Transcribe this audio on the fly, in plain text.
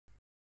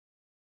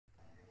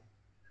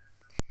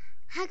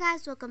Hi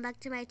guys, welcome back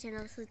to my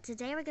channel. So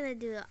today we're gonna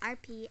do the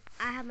RP.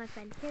 I have my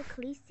friend here,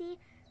 Khaleesi,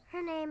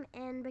 her name,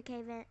 and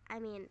Brookhaven.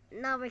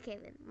 Not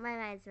Brookhaven. My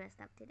mind's messed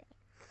up today.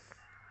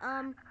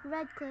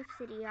 Red Cliff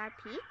City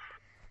RP.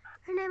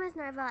 Her name is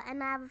Norva,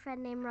 and I have a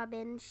friend named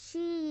Robin.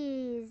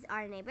 She's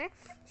our neighbor.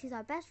 She's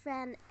our best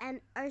friend,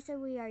 and also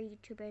we are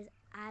YouTubers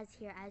as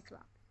here as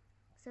well.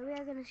 So we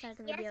are gonna start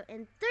the video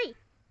in 3,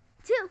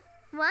 2,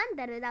 1.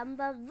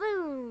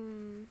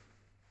 Da-da-dum-ba-boom.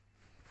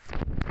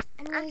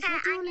 Anyways, Okay,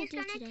 what do you I'm want just to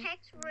do gonna today?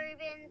 text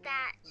Ruben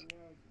that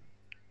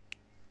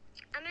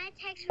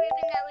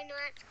we're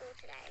not at school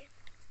today.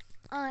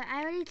 Oh,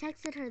 I already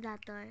texted her that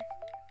though.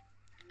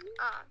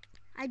 Oh.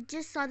 I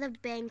just saw the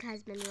bank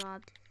has been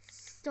robbed.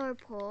 Store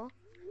pull.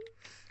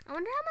 I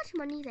wonder how much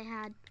money they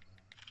had.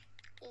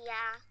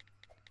 Yeah.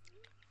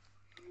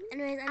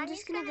 Anyways, I'm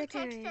just gonna go to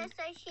her text her room.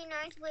 so she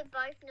knows we're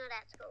both not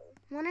at school.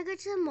 Wanna go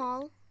to the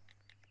mall?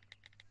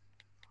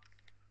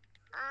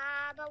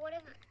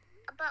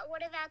 But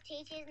what if our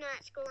teacher's not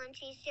at school and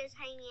she's just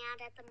hanging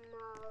out at the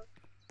mall?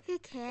 Who I'm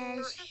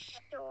cares? not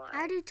sure. I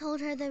already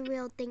told her the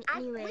real thing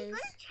anyways. We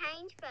gotta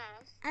change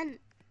first. And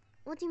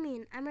what do you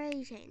mean? I'm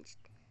already changed.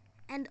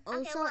 And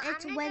also, Okay, well,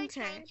 it's I'm gonna winter.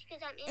 Go change 'cause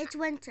It's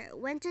winter.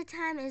 Winter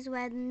time is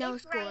when no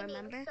it's school, raining,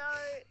 remember?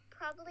 So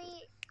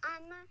probably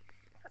I'm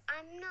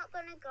not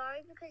gonna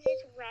go because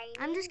it's raining.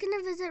 I'm just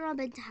gonna visit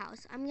Robin's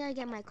house. I'm gonna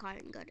get my car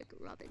and go to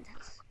Robin's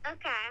house.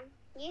 Okay.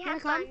 You Wanna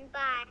have fun. come?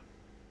 Bye.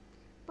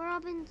 But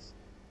Robin's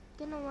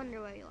gonna wonder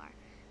where you are.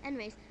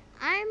 Anyways,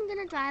 I'm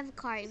gonna drive a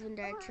car even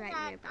though it's right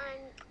nearby.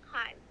 I'm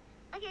home.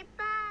 Okay,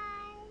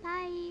 bye.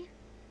 Bye.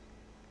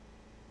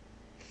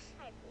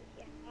 Hopefully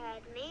you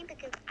heard me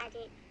because I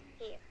didn't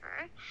hear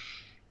her.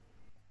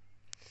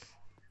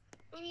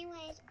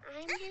 Anyways,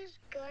 I'm just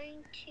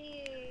going to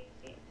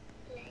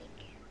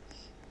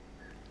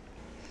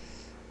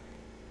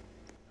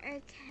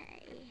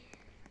Okay.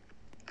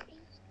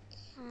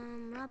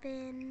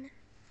 Robin.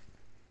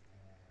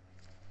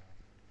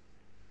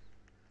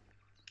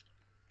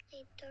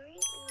 I don't know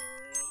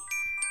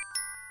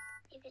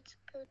if it's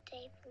a good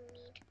day for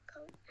me to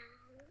go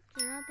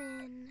out.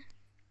 Robin.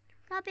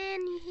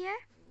 Robin, you here?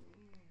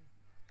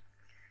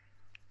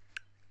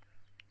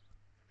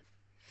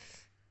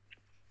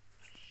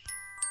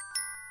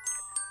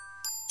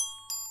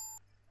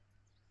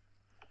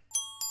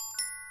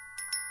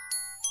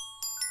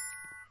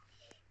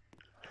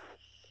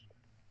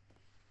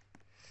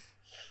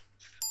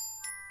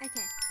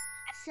 Okay,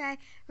 so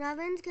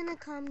Robin's gonna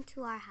come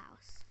to our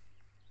house.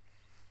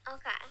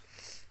 Okay.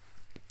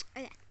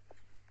 Okay.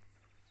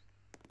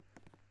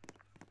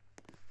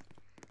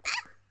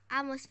 I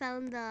almost fell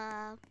in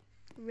the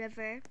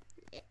river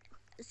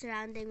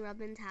surrounding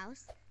Robin's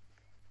house.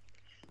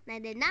 And I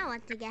did not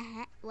want to get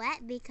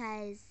wet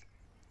because...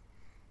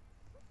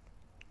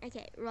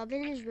 Okay,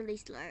 Robin is really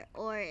slow.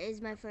 Or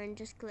is my phone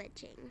just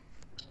glitching?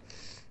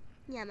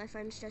 Yeah, my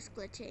phone's just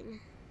glitching.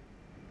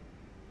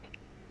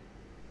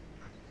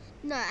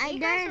 No, I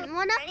don't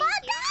want to fall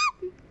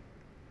down!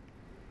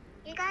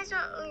 You guys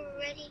are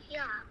already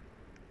here.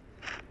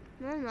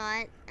 No, I'm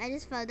not. I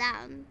just fell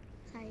down.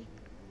 Sorry.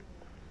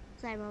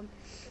 Sorry, Mom.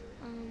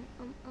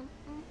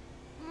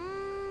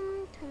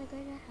 Trying to go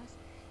to the house.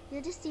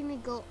 You'll just see me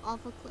go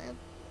off a cliff.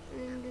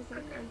 And just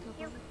like on top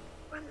of it.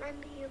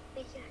 Remember your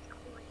video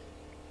recording.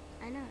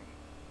 I know.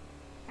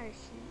 Oh,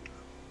 shit.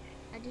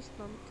 I just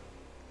bumped.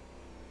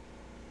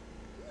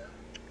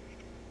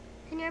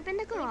 Can you open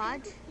the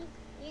garage?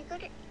 You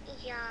gotta,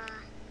 yeah.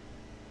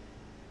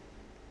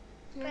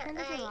 Can you open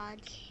the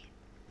garage?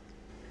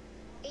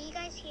 Are you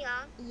guys here?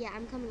 Yeah,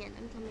 I'm coming in.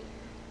 I'm coming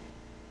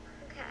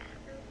in. Okay,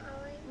 I'm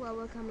calling. Well,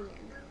 we're coming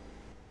in.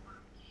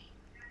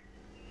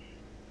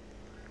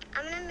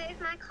 I'm gonna move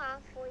my car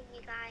for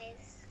you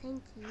guys.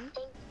 Thank you.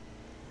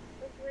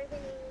 Is Ruben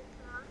in your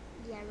car?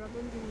 Yeah,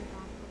 Robin's in the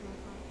back of my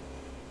car.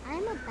 I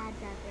am a bad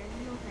driver.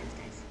 No offense,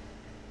 guys.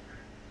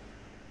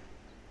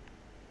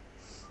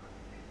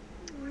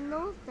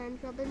 No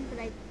offense, Robin, but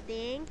I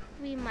think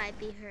we might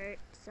be hurt,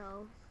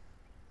 so.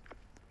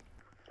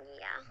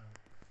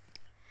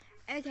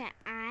 Yeah. Okay,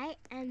 I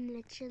am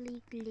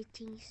literally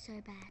glitching so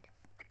bad.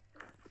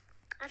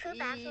 I feel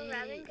bad for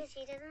Robin because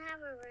she doesn't have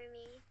a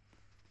roomie.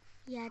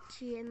 Yeah,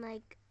 true, and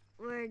like,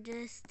 we're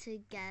just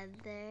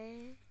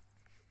together.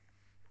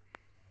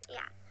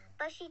 Yeah,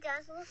 but she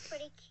does look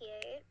pretty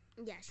cute.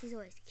 Yeah, she's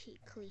always cute,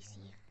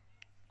 Khaleesi.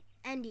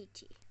 And you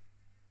too.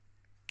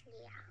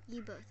 Yeah.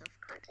 You both of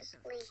Can't course just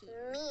are leave cute.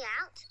 me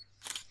out.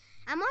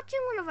 I'm watching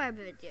one of our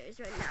videos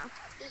right now.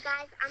 You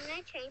guys, I'm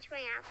gonna change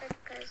my outfit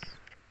because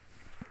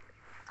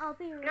I'll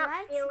be I'm not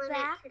right feeling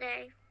back. it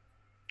today.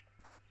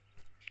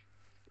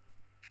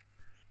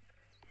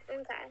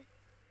 Okay.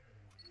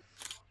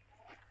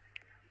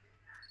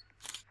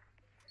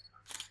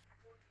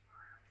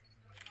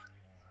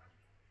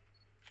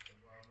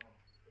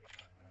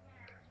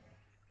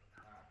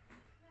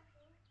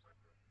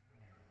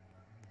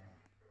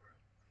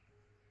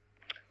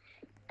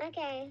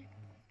 Okay.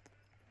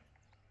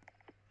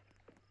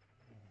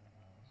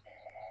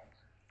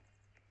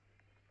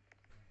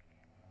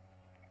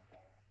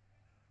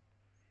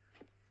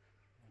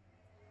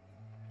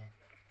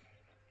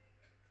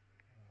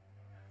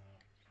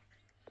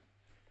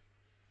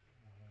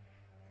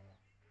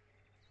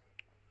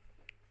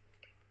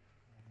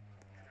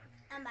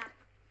 I'm back.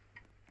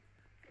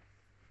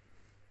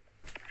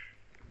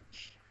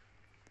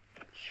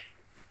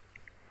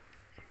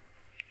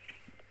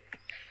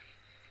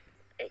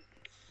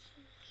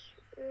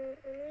 I'm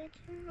gonna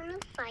turn on a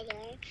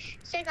fire.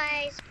 So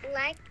guys,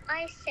 like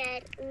I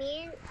said,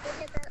 me and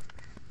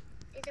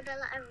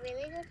Isabella are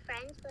really good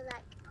friends, but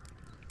like,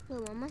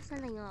 Wait, why am I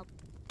standing up?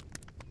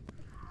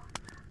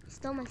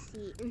 Stole my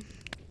seat.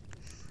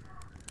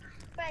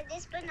 bro,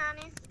 this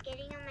banana is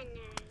getting on my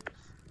nerves.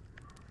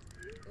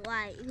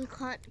 Why? You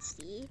can't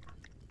see?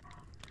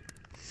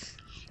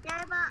 No,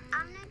 but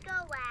I'm gonna go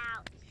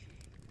out.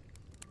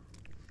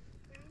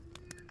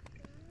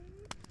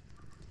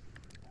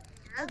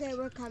 Okay,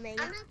 we're coming.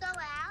 I'm gonna go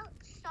out,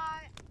 so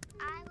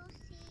I will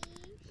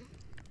see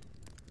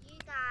you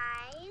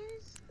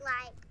guys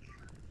like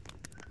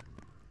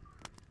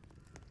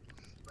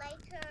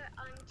later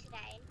on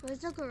today. Where's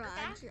the garage?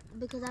 Okay?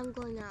 Because I'm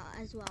going out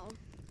as well.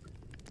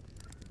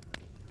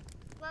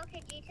 Well,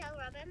 could you tell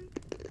Robin?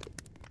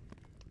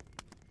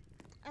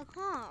 I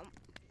can't.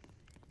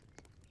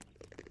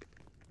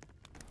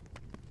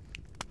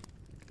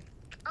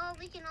 Oh,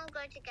 we can all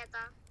go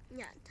together.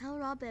 Yeah, tell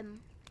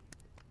Robin.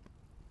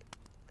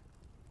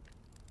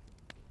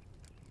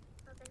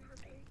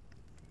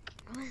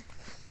 Robin.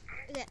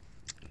 Okay.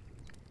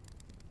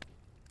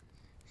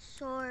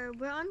 So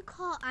we're on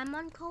call. I'm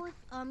on call with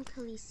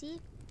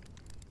Khaleesi.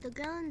 The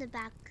girl in the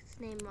back's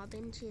named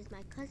Robin. She is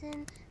my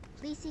cousin.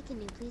 Khaleesi,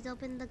 can you please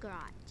open the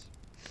garage?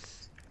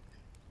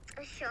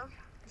 Sure.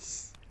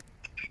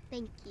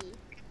 Thank you.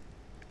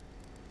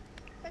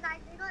 So guys,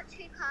 we got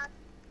 2 cups.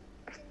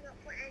 Did not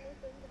put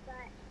anything,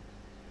 but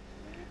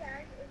you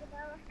guys,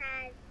 Isabella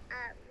has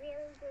a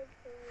really good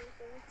thing.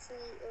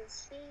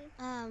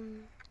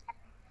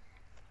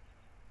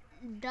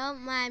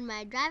 Don't mind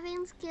my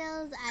driving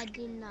skills. I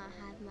do not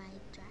have my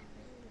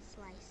driver's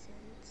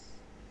license.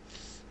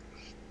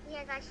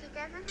 Yeah, guys, she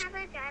doesn't have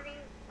a driving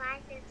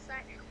license, so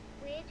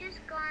we're just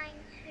going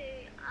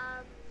to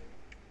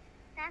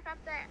pack up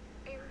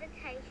the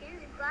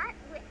invitations, but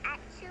we're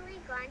actually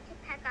going to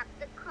pack up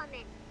the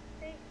comments.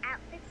 Whose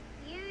outfit's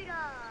beautiful.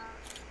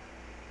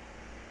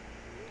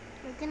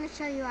 We're gonna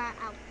show you our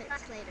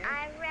outfits later.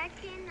 I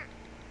reckon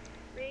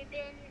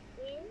Ruben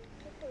is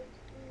because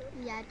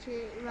Yeah,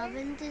 true.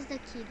 Robin's is the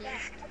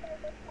cutest.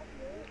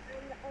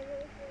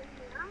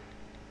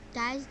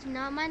 Guys, do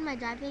not mind my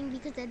driving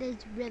because it is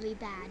really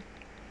bad.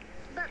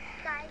 But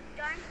guys,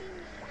 don't be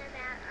mean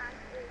about us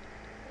if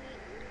you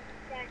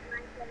don't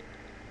like it.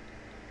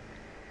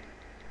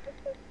 It's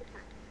just the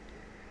time.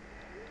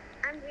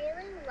 I'm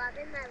really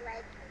loving my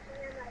legs. And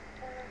I'm like,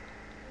 I'm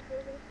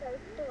really so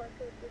sore.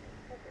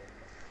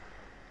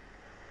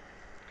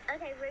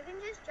 Okay, Ruben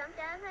just jumped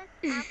out of our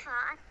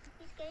car. I think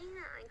he's getting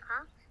her own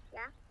car.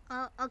 Yeah.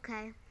 Oh,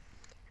 okay.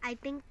 I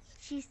think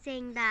she's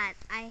saying that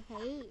I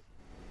hate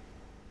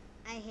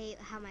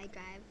how I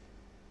drive.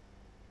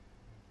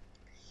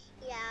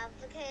 Yeah,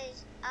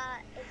 because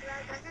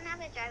Isabel doesn't have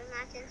a driving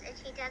license and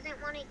she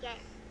doesn't want to get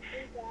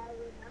in there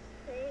with us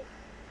too.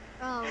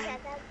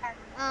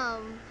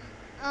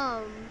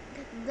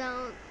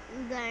 Don't.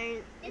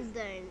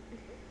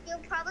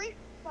 You'll probably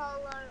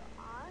follow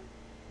us.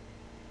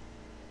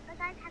 But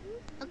guys, have you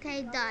seen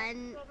Okay, the done.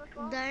 Rolex store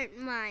before? Don't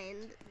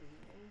mind.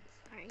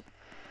 Sorry.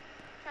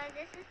 So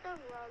this is the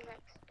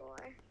Rolex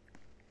store.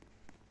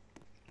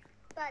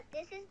 But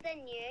this is the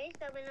news,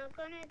 so we're not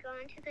going to go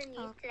into the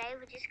news today.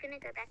 We're just going to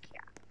go back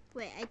here.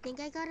 Wait, I think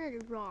I got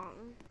it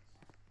wrong.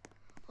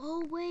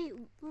 Oh, wait.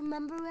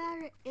 Remember we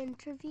had an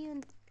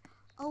interview?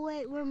 Oh,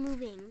 wait. We're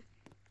moving.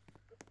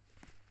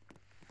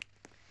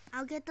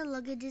 I'll get the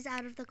luggages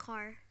out of the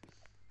car.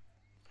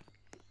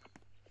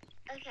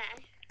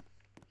 Okay.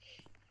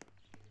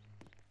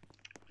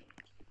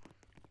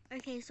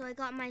 Okay, so I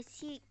got my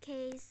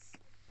suitcase,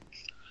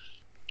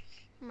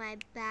 my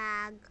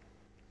bag.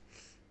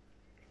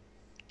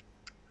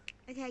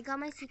 Okay, I got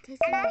my suitcase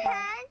and my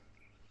bag.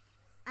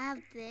 I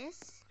have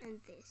this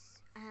and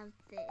this. I have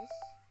this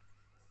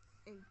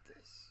and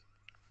this.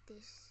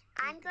 This.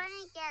 I'm going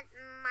to get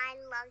my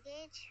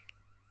luggage.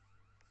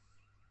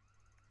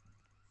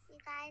 You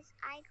guys,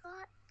 I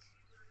got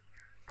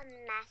a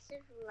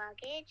massive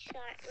luggage, so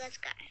let's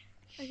go.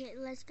 Okay,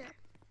 let's go.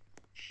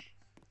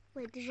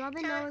 Wait, does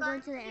Robin know we're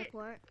going to the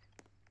airport?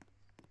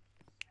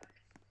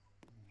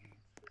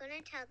 I'm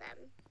gonna tell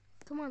them.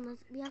 Come on,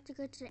 we have to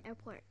go to the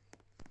airport.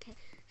 Okay,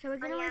 so we're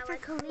gonna wait for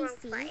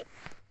Khaleesi.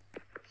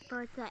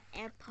 Go to the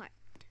airport.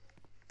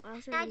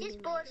 I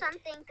just bought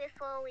something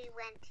before we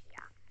went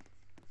here.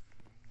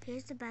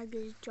 Here's the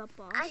baggage drop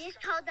off. I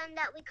just told them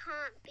that we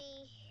can't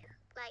be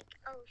like,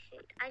 oh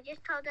shoot. I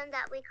just told them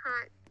that we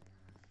can't.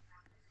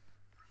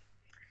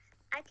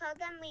 I told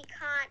them we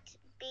can't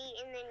be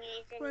in the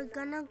news anymore. We're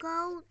gonna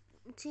go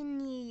to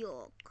New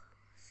York,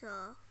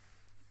 so.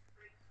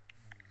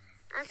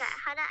 Okay,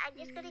 hold on. I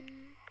just gotta.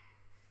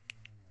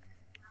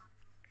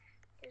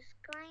 Just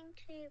going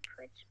to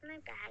put my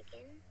bag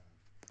in.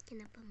 Can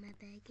I put my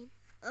bag in?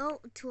 Oh,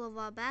 2 of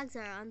our bags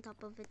are on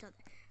top of each other.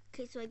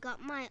 Okay, so I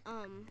got my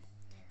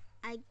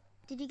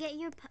did you get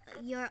your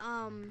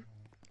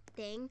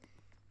thing?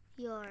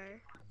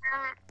 Your.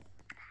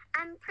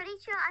 I'm pretty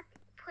sure I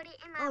put it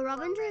in my Oh,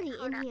 Robin's wallet. already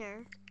Hold in up.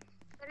 here.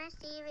 I'm gonna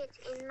see if it's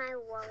in my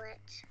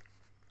wallet.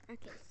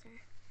 Okay,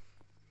 sir.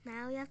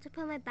 Now we have to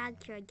put my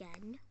bag here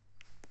again.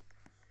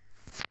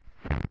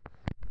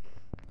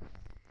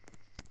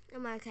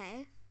 Am I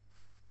okay?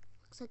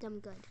 Looks like I'm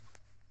good.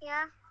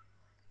 Yeah.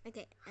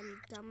 Okay,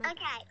 I'm done my Okay.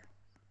 bag.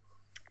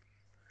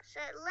 So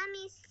let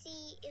me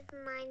see if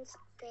mine's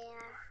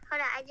there.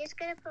 Hold on, I just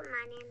gotta put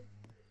mine in.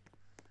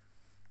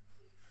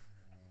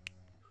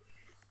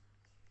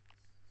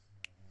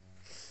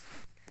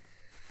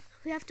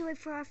 We have to wait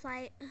for our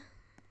flight.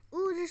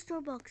 Ooh, there's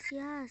Starbucks,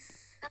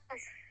 yes.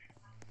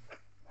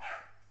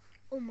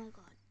 Oh my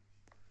god.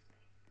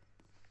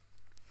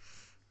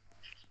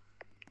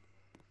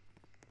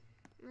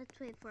 Let's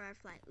wait for our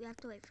flight. We have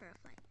to wait for our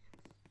flight.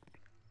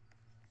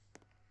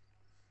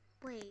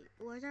 Wait,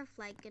 where's our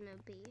flight gonna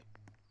be?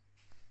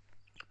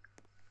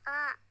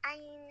 I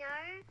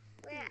know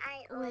where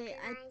I Wait,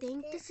 I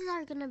think this is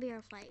gonna be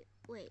our flight.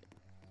 Wait.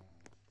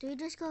 Do we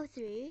just go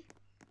 3?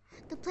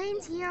 The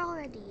plane's here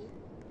already.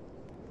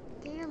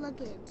 Get your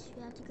luggage.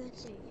 You have to go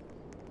 3.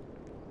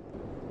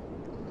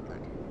 Oh my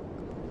god.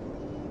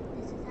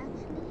 This is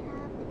actually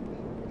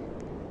happening.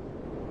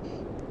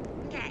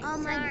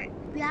 Okay,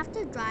 we have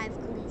to drive,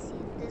 Khaleesi.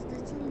 There's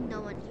literally no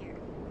one here.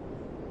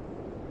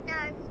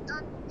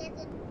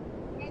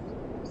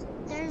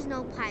 There's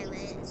no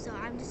pilot, so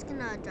I'm just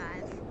gonna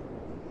drive.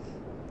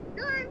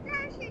 No, I'm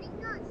parachuting,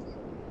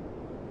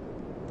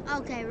 not.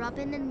 Okay,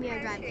 Robin and me are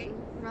driving.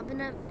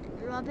 Robin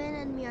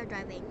and me are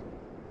driving.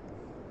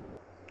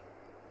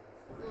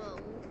 Whoa.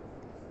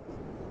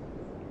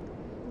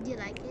 Do you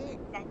like it?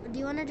 Do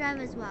you want to drive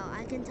as well?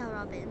 I can tell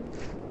Robin.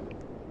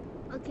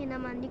 Okay,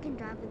 Naman, you can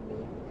drive with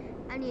me.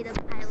 I need a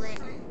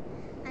pilot.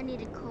 I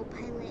need a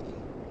co-pilot.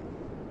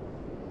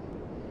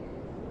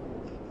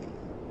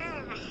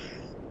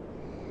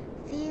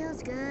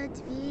 Feels good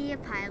to be a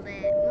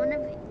pilot.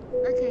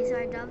 Okay, so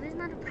our dog is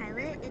not a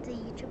pilot. It's a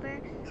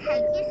YouTuber.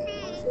 Take your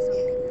seat. Also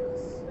something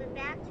else. We're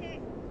about to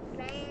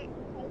take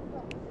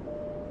off.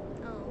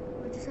 Oh,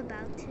 we're just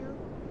about to.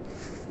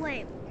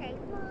 Wait. Take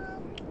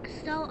off.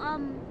 So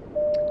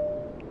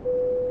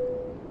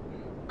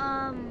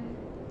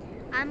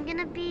I'm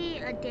gonna be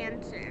a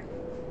dancer.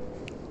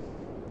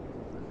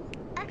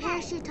 Okay.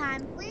 Parachute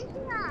time. We're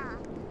here.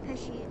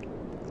 Parachute.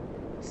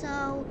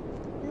 So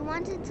we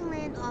wanted to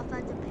land off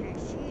as a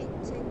parachute,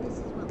 so this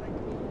is what we're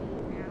gonna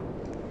do now.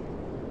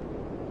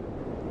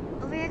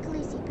 Over here,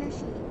 Khaleesi,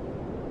 parachute.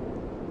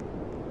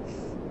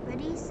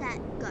 Ready,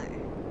 set, go. I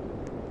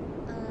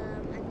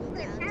need to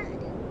go outside.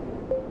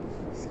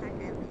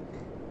 Skydiving.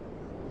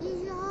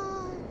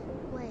 Yeah.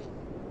 Wait.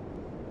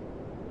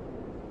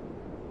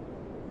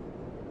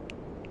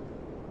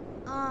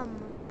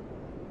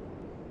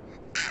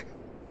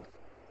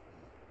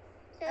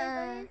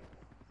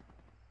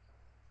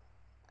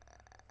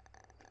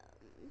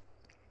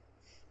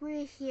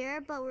 We're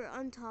here, but we're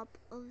on top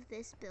of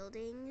this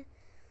building.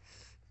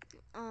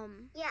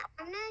 Yeah,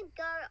 I'm gonna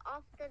go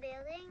off the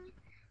building.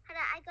 Hold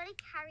on, I gotta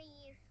carry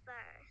you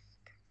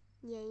first.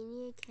 Yeah, you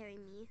need to carry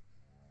me.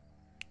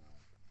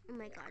 Oh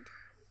my god.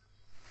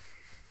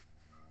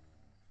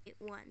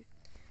 1.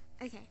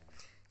 Okay.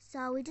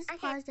 So we just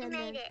paused and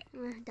then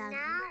we're done.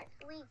 Now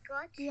we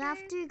got to. You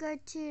have to go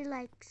to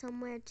like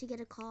somewhere to get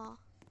a car.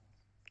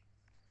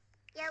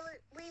 Yeah,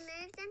 we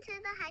moved into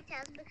the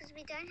hotels because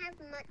we don't have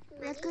much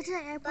money. Let's go to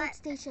the airport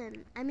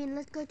station.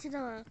 Let's go to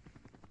the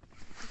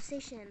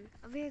station.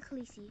 Over here,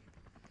 Khaleesi.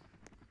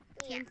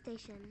 Train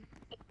station.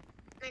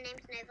 My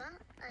name's Nova.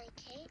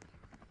 Okay.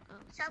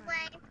 Oh,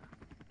 subway.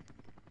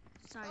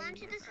 Sorry. Go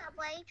onto the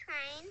subway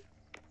train.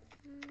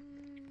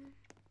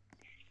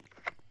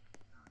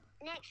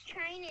 Next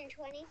train in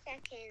 20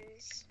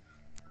 seconds.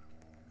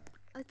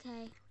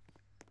 Okay.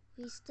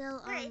 We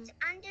still But it's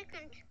under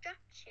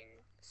construction.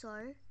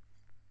 So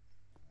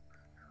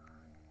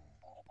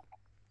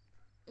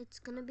it's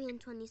gonna be in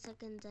 20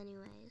 seconds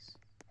anyways.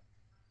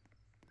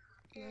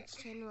 Next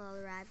train will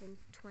arrive in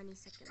 20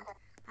 seconds.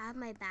 I have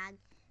my bag.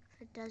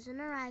 If it doesn't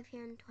arrive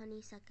here in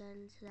 20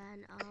 seconds,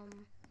 then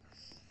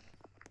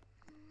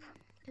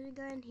can we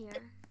go in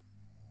here?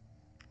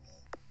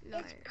 No.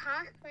 It's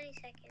past 20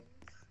 seconds.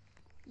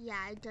 Yeah,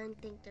 I don't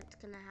think that's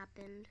gonna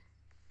happen.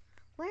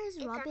 Where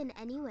is Robin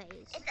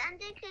anyways? It's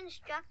under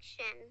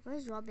construction.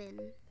 Where's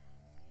Robin?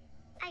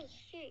 Hey,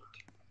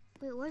 shoot.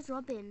 Wait, where's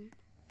Robin?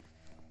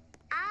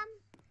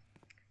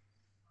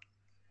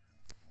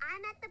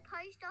 I'm at the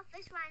post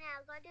office right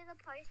now. Go to the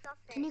post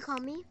office. Can you call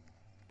me?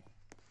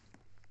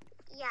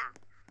 Yeah.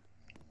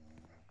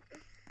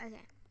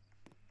 Okay.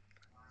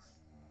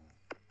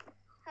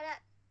 Hold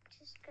up.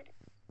 Just go to...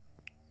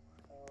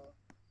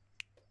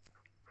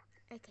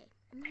 Okay,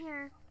 I'm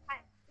here.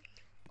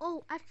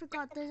 Oh, I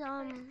forgot there's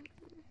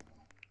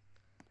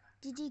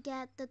did you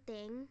get the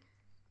thing?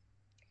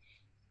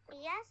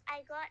 Yes,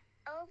 I got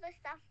all the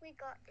stuff we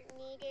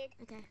needed.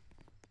 Okay.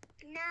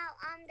 Now,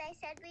 they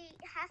said we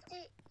have to,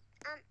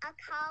 a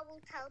car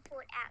will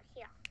teleport out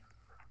here.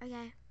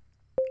 Okay.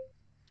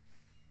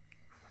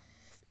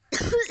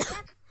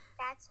 Yep,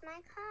 That's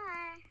my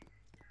car.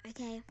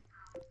 Okay.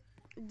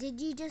 Did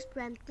you just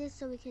rent this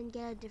so we can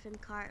get a different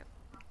car?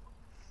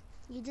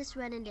 You just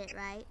rented it,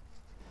 right?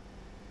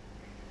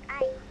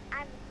 I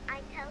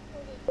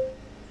teleported to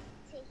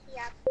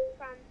here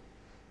from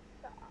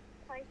the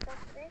post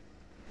office.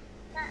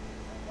 But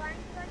we're going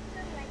to go to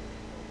the lake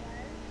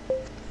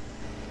tomorrow.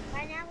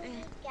 Right now we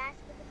need gas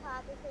for the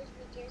car because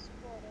we just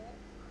bought it.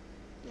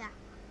 Yeah.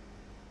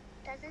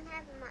 Doesn't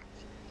have much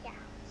gas.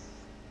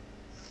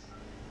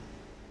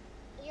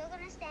 You're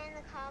gonna stay in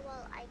the car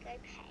while I go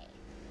pay.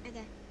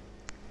 Okay.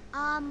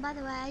 By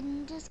the way,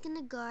 I'm just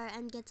gonna go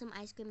and get some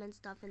ice cream and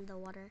stuff in the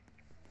water.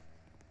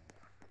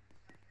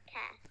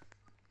 Okay.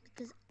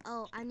 Because,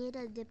 I need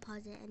a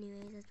deposit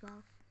anyways as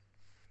well.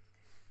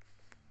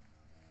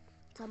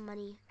 Some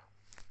money.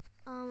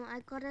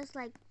 I got us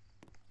like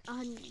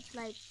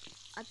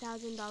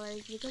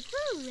 $1,000 because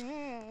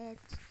we're rich.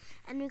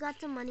 And we got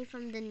some money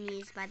from the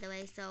news, by the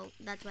way, so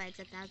that's why it's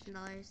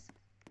 $1,000.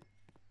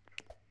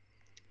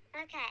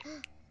 Okay.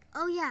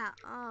 Oh yeah,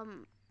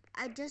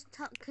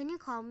 can you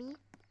call me?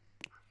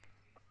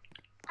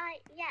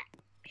 Yeah,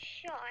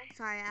 sure.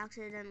 Sorry, I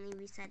accidentally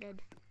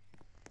resetted.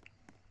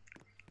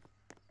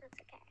 That's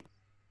okay.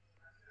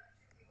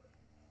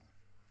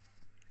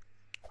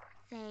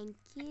 Thank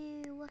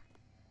you.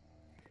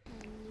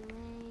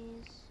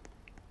 Anyways.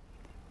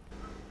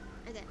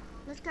 Okay,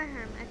 let's go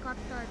home. I got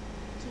the $2,000.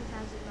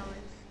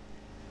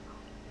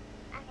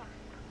 Okay.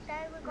 So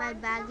we're My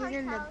going bag to the is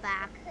in the hotels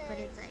back, but because-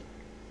 it's like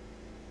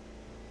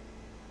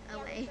Yeah,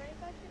 away. we're going to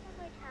go to the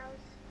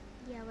hotels.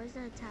 Yeah, where's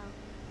the hotel?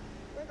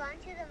 We're going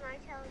to the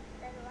motel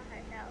instead of a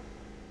hotel.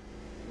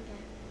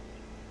 Okay.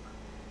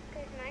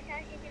 Because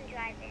motels you can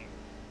drive in.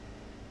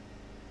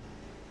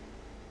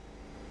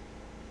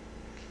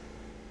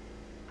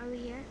 Are we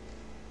here?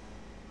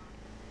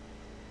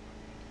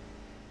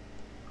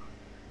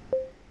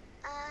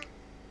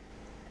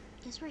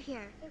 Yes, we're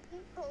here. Did you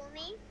call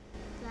me?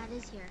 That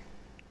is here.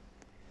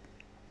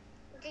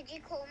 Did you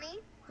call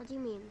me? What do you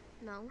mean?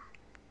 No.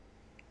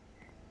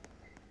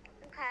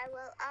 Okay,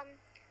 well,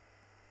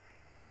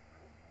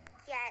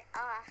 yeah,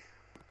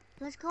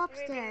 Let's go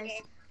upstairs. Ruben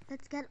did.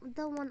 Let's get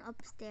the one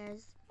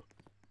upstairs.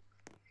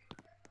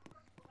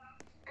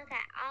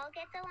 Okay, I'll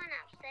get the one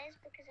upstairs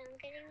because I'm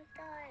getting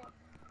the,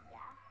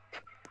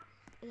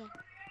 yeah. Okay.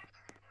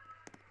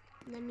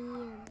 Let me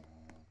in.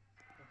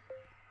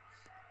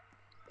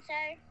 So,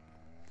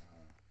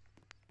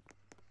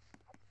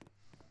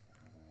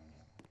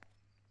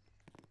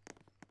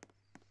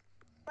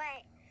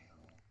 wait,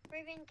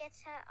 Ruben gets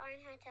her own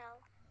hotel.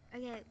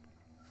 Okay.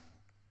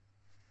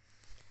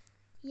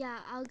 Yeah,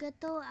 I'll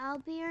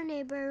be your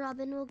neighbor.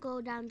 Robin will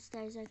go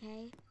downstairs,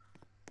 okay?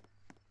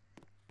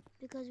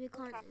 Because we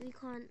can't,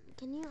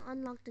 can you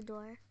unlock the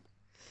door?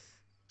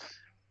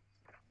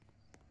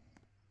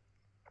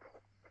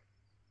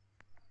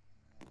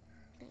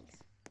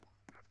 Thanks.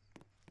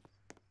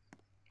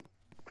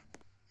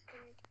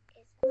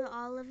 We're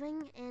all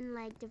living in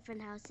like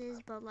different houses,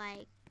 but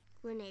like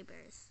we're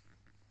neighbors.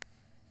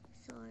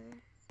 So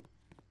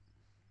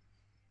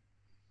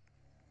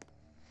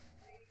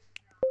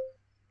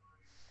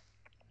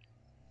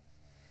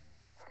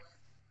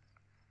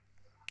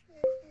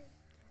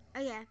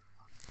okay,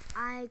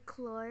 I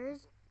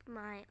closed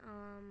my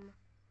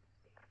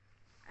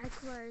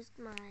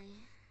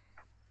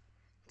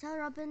tell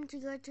Robin to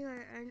go to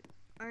her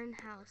own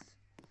house.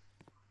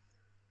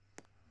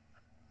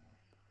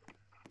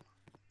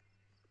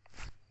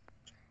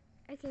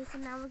 Okay, so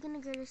now we're gonna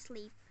go to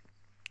sleep.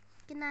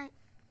 Good night.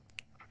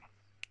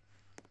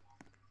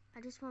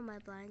 I just want my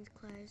blinds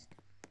closed.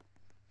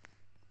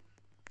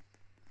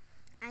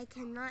 I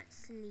cannot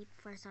sleep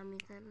for some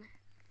reason.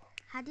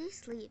 How do you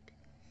sleep?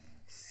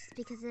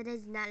 Because it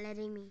is not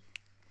letting me.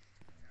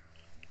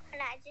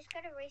 Hold on, I just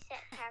gotta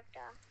reset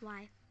character.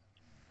 Why?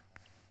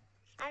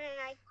 I don't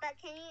know, but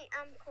can you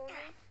call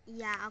me?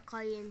 Yeah, I'll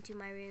call you into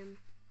my room.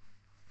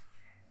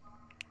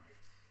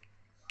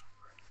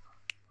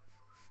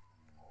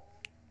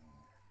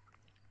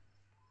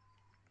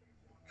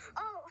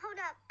 Oh, hold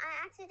up,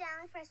 I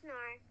accidentally pressed no.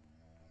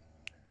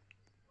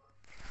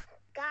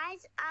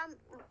 Guys,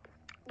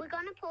 we're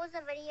gonna pause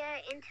the video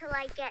until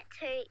I get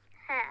to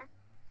her.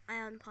 I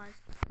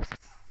unpaused.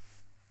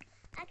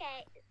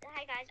 Okay,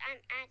 hi guys, I'm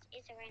at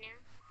Issa right now.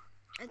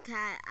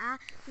 Okay,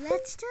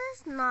 let's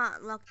just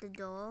not lock the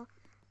door.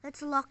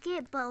 Let's lock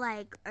it, but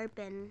like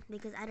open,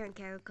 because I don't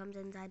care who comes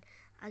inside,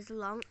 as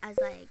long as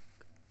like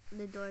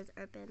the door is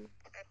open.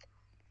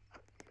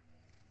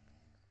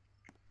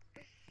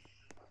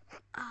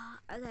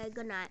 Okay,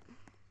 good night.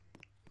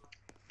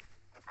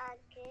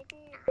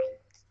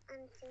 Good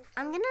night.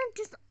 I'm gonna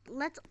just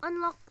let's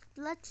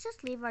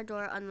just leave our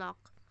door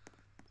unlocked.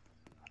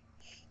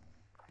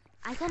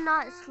 I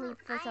cannot sleep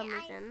for some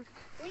reason.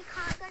 We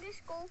can't go to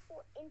school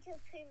until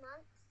 2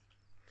 months.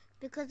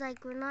 Because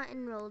like we're not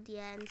enrolled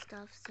yet and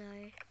stuff, so.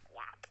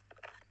 Yeah.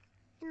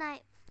 Good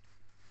night.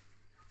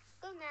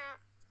 Good night.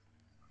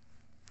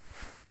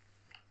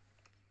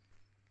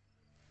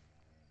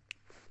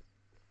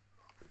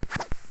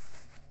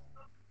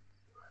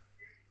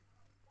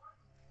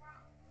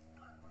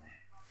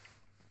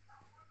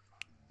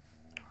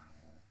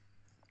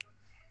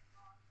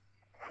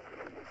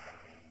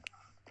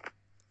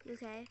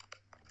 Okay.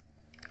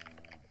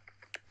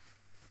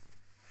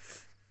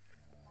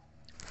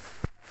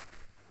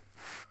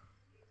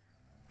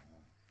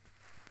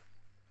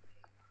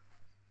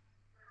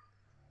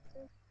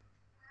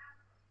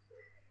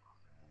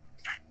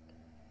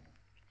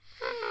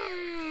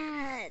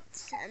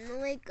 It's time to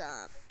wake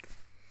up.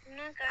 I'm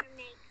gonna go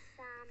make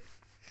some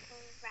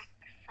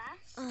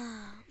breakfast.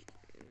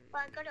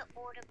 Well, I gotta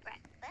order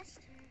breakfast.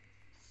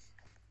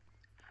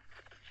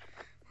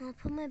 I'll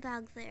put my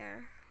bag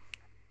there.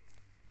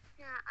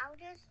 Yeah, I'll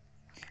just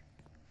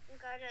go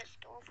to the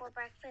store for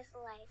breakfast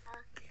later.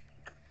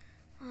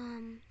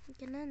 I'm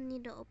gonna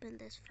need to open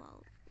this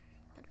vault.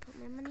 Gotta put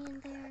my money in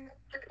there.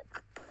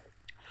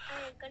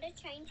 I'm gonna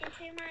change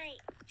into my.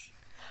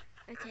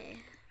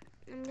 Okay.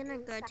 I'm gonna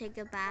go take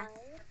a bath.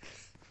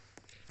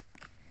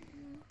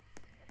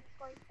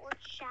 Going for a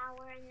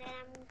shower, and then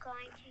I'm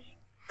going to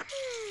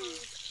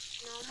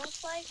change normal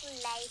clothes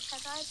later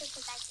though,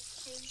 because I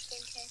just changed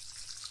into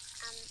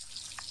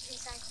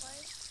inside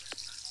clothes.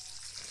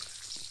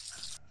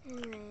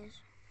 Anyways,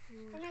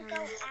 I'm gonna go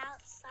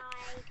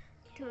outside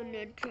to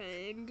the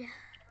train.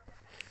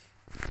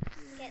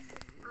 Get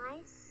some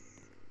ice.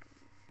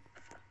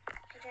 I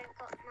don't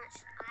got much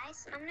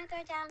ice. I'm gonna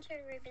go down to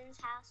Ruben's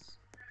house.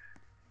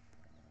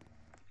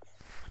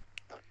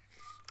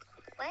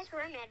 Where's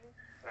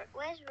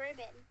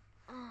Ruben?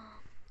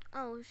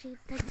 Oh, she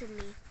texted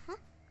me. Huh?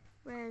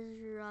 Where's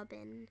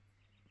Robin?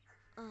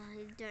 Oh, I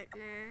don't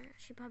know.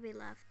 She probably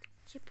left.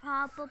 She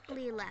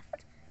probably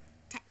left.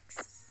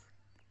 Text.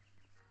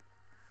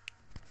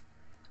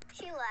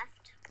 She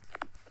left.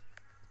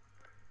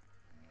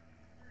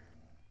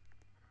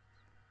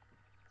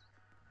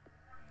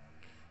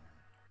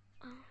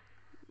 Oh,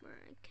 where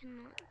I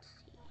cannot see.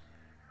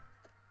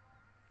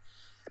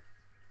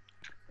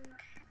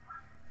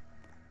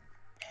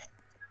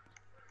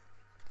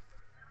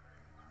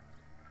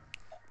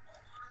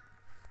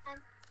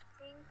 I'm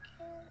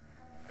thinking.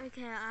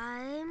 Okay,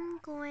 I'm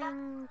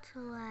going to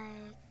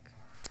like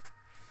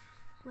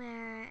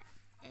wear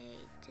a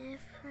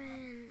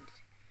different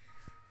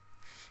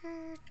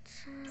shirt.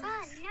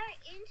 Oh, no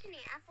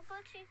internet. I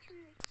forgot to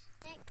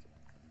connect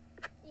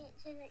it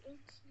to the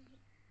internet.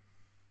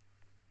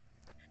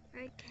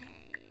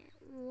 Okay,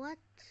 what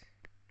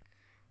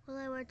will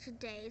I wear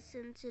today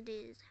since it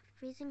is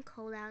freezing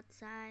cold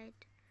outside?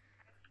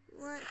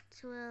 What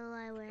will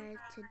I wear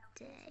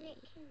today?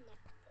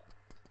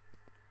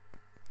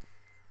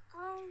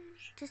 Oh,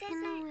 Just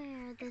gonna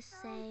wear the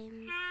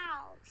same.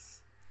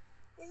 House.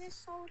 There's a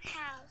sold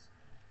house.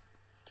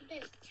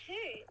 There's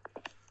two.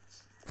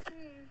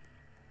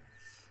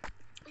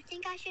 I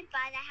think I should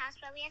buy the house,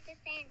 but we have to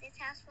stay in this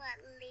house for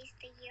at least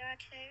a year or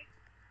two.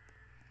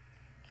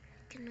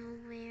 Gonna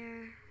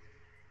wear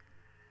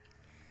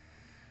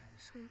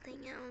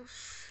something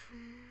else.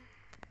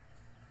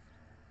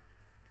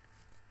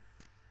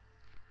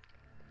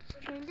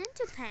 Turned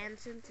into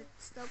pants since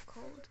it's still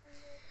cold.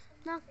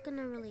 Don't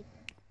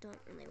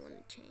really want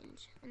to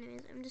change.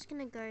 Anyways, I'm just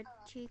gonna go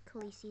to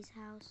Khaleesi's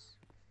house.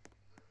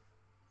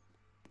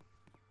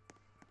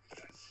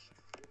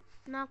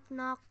 Knock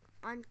knock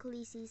on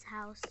Khaleesi's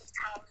house.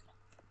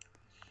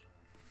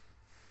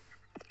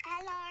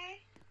 Hello.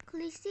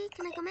 Khaleesi,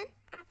 can I come in?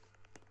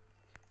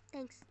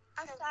 Thanks.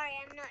 Oh, sorry,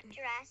 I'm not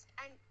dressed.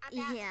 I'm about to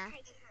take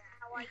a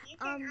shower. You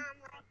can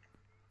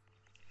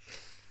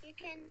you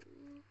can.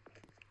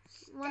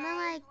 Wanna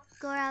like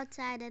go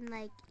outside and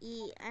like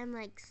eat? I'm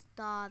like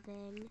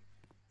starving.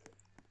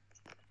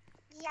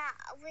 Yeah,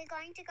 we're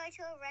going to go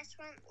to a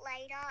restaurant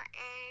later,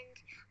 and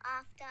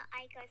after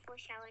I go for a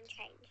shower and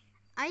change.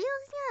 Are you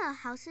looking at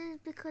houses?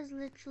 Because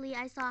literally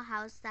I saw a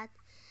house that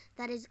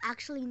is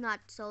actually not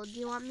sold. Do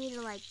you want me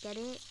to like get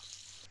it?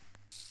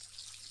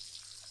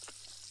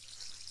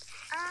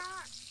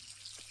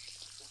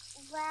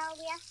 Well,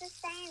 we have to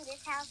stay in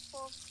this house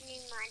for a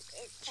few months.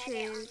 It said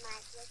it on my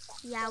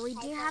list. Yeah, we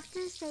do have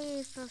to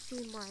stay for a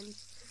few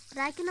months.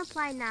 But I can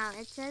apply now.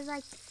 It says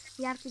like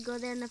we have to go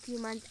there in a few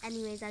months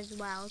anyways as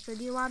well. So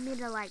do you want me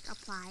to like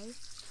apply?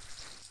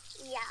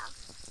 Yeah.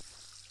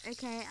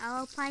 Okay,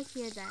 I'll apply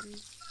here then.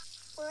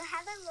 We'll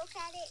have a look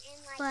at it in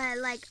like. But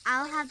like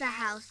I'll have the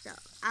house though.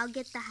 I'll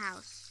get the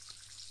house.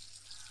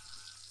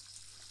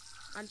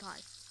 On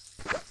pause.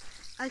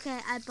 Okay,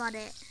 I bought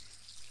it.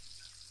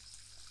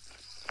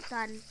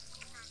 Done.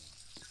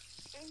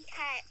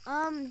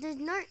 Okay. There's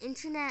no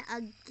internet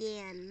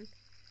again.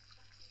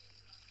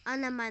 Oh,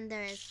 never mind,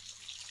 there is.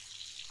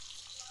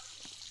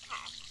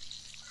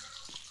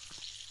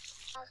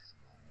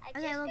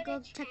 Okay, we'll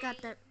go check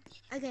out the.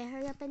 Okay,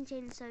 hurry up and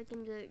change so we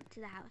can go to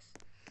the house.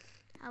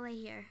 I'll wait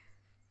here.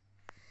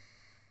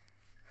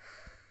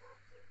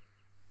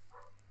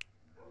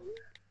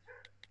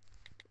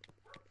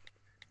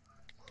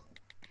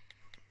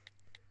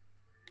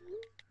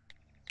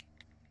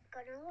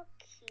 Gonna look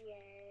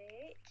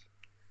cute.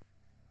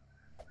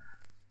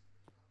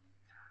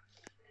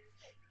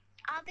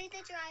 I'll be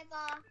the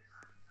driver.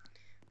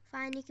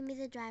 Fine, you can be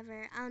the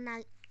driver. I'll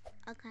not.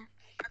 Okay.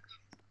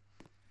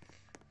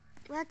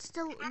 Let's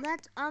tell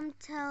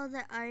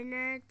the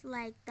owner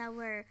like that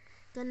we're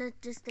gonna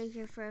just stay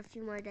here for a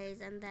few more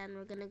days, and then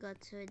we're gonna go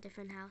to a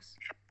different house.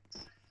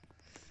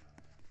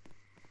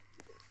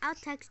 I'll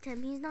text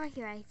him. He's not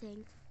here, I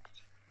think.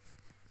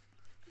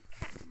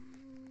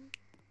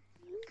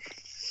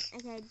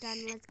 Okay,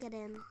 done. Let's get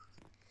in.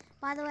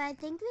 By the way, I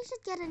think we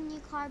should get a new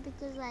car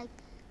because, like,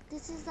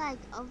 this is like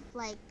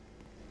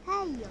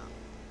hey, yo,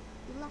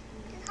 you left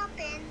me. Just hop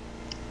in.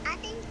 I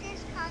think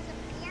this car's a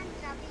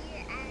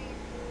BMW and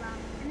it's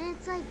lovely. And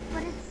it's like,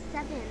 but it's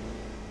 7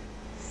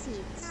 seats.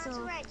 No, it's So,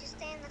 alright. Just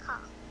stay in the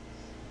car.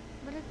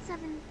 but it's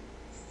 7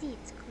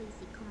 seats,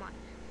 Khaleesi. Come on,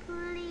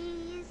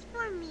 please,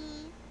 for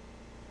me.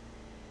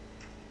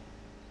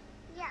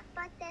 Yeah,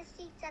 but there's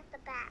seats at the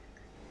back.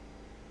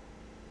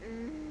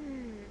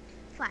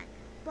 Fine.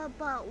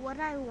 But what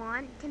I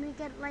want, can we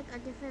get like a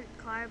different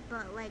car,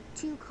 but like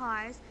 2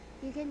 cars?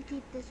 You can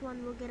keep this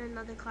one, we'll get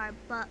another car,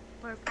 but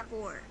for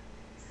 4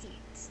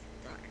 seats.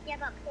 Yeah,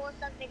 but pause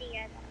the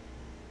video though.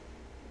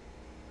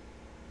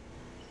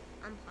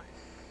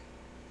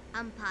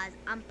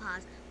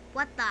 Unpause.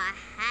 What the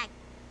heck?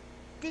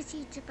 This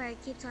YouTuber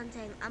keeps on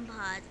saying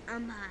unpause.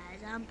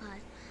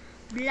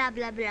 Blah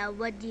blah blah.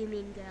 What do you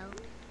mean, girl?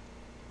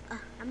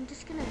 I'm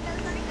just gonna. So we're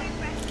gonna get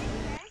breakfast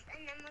first,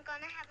 and then we're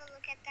gonna have a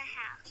look at the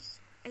house.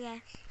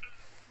 Okay.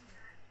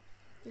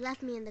 You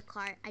left me in the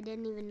car. I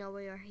didn't even know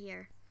we were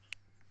here.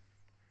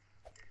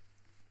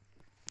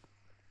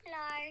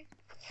 Hello.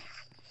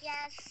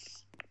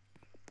 Yes.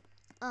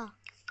 Oh.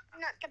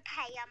 Not the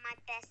payer, my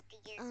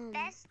bestie is.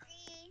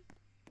 Bestie.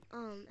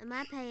 Am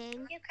I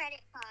paying? Your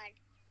credit card.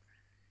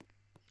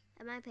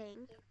 Am I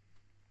paying?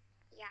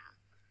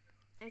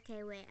 Yeah.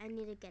 Okay, wait. I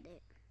need to get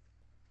it.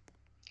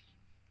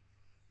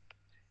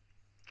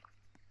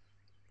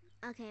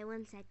 Okay,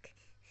 one sec.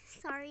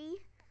 Sorry.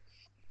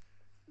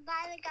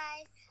 By the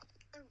guys,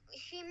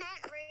 she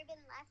meant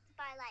Ruben left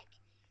by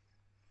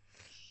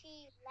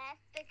she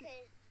left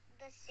because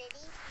the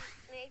city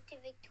moved to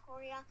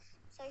Victoria,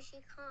 so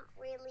she can't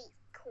really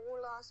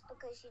call us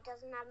because she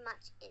doesn't have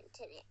much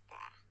internet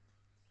there.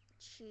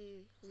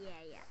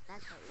 Yeah,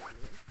 that's what you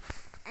mean.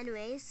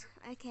 Anyways,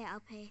 okay, I'll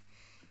pay.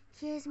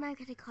 Here's my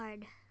credit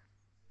card.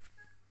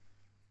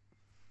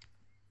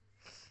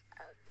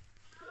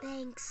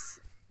 Thanks.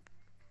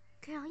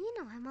 Girl, you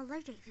know I'm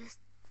allergic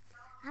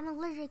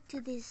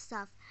to this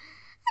stuff.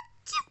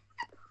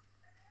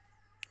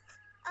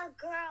 Oh,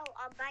 girl,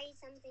 I'll buy you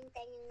something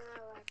that you're not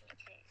allergic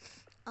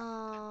to.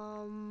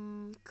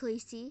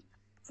 Khaleesi,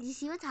 do you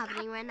see what's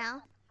happening right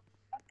now?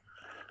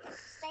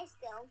 Stay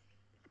still.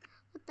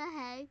 What the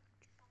heck?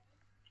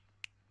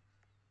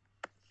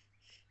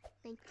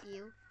 Thank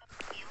you.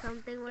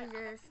 Something was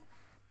just...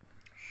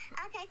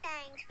 Okay,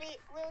 thanks.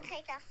 We'll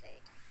take our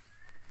food.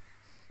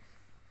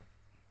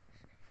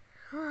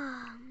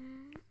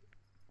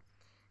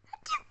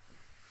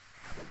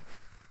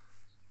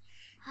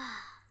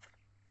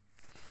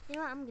 You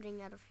know what? I'm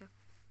getting out of here.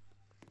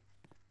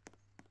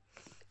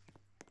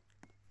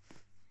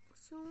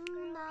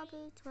 Soon I'll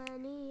be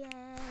 20 years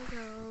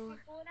old. I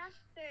bought us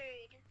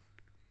food,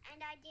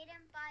 and I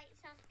didn't buy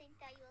something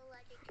that you're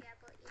allergic to. I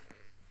bought you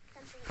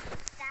something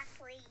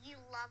exactly you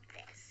love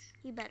this.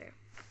 You better.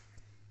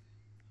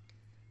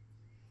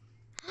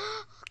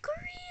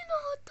 Korean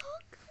hot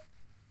dog.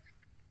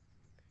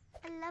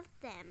 I love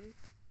them.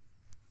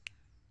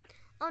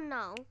 Oh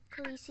no,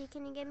 Khaleesi,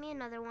 can you get me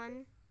another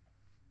one?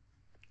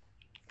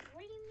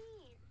 What do you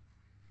mean?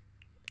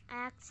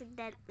 I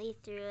accidentally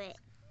threw it.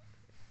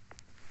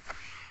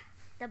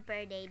 The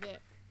bird ate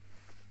it.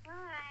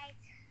 Alright.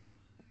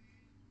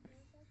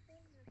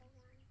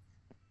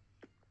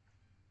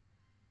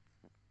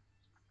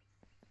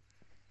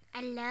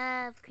 I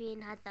love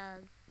Korean hot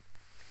dogs.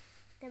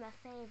 They're my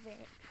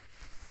favorite.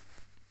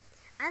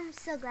 I'm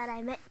so glad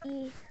I met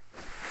you.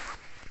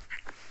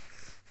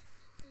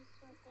 I'm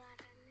so glad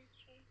I met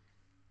you.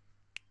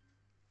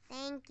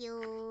 Thank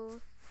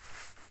you.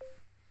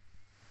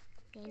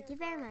 Thank you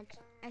very much.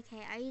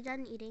 Okay, are you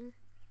done eating?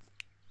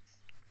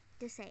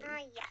 Just saying.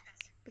 Yes.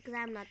 Because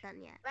I'm not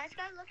done yet. Let's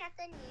go look at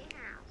the new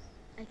house.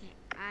 Okay,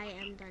 I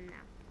am done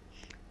now.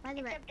 By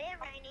the way, It's a bit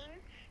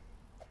raining.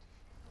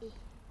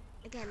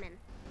 okay, I'm in.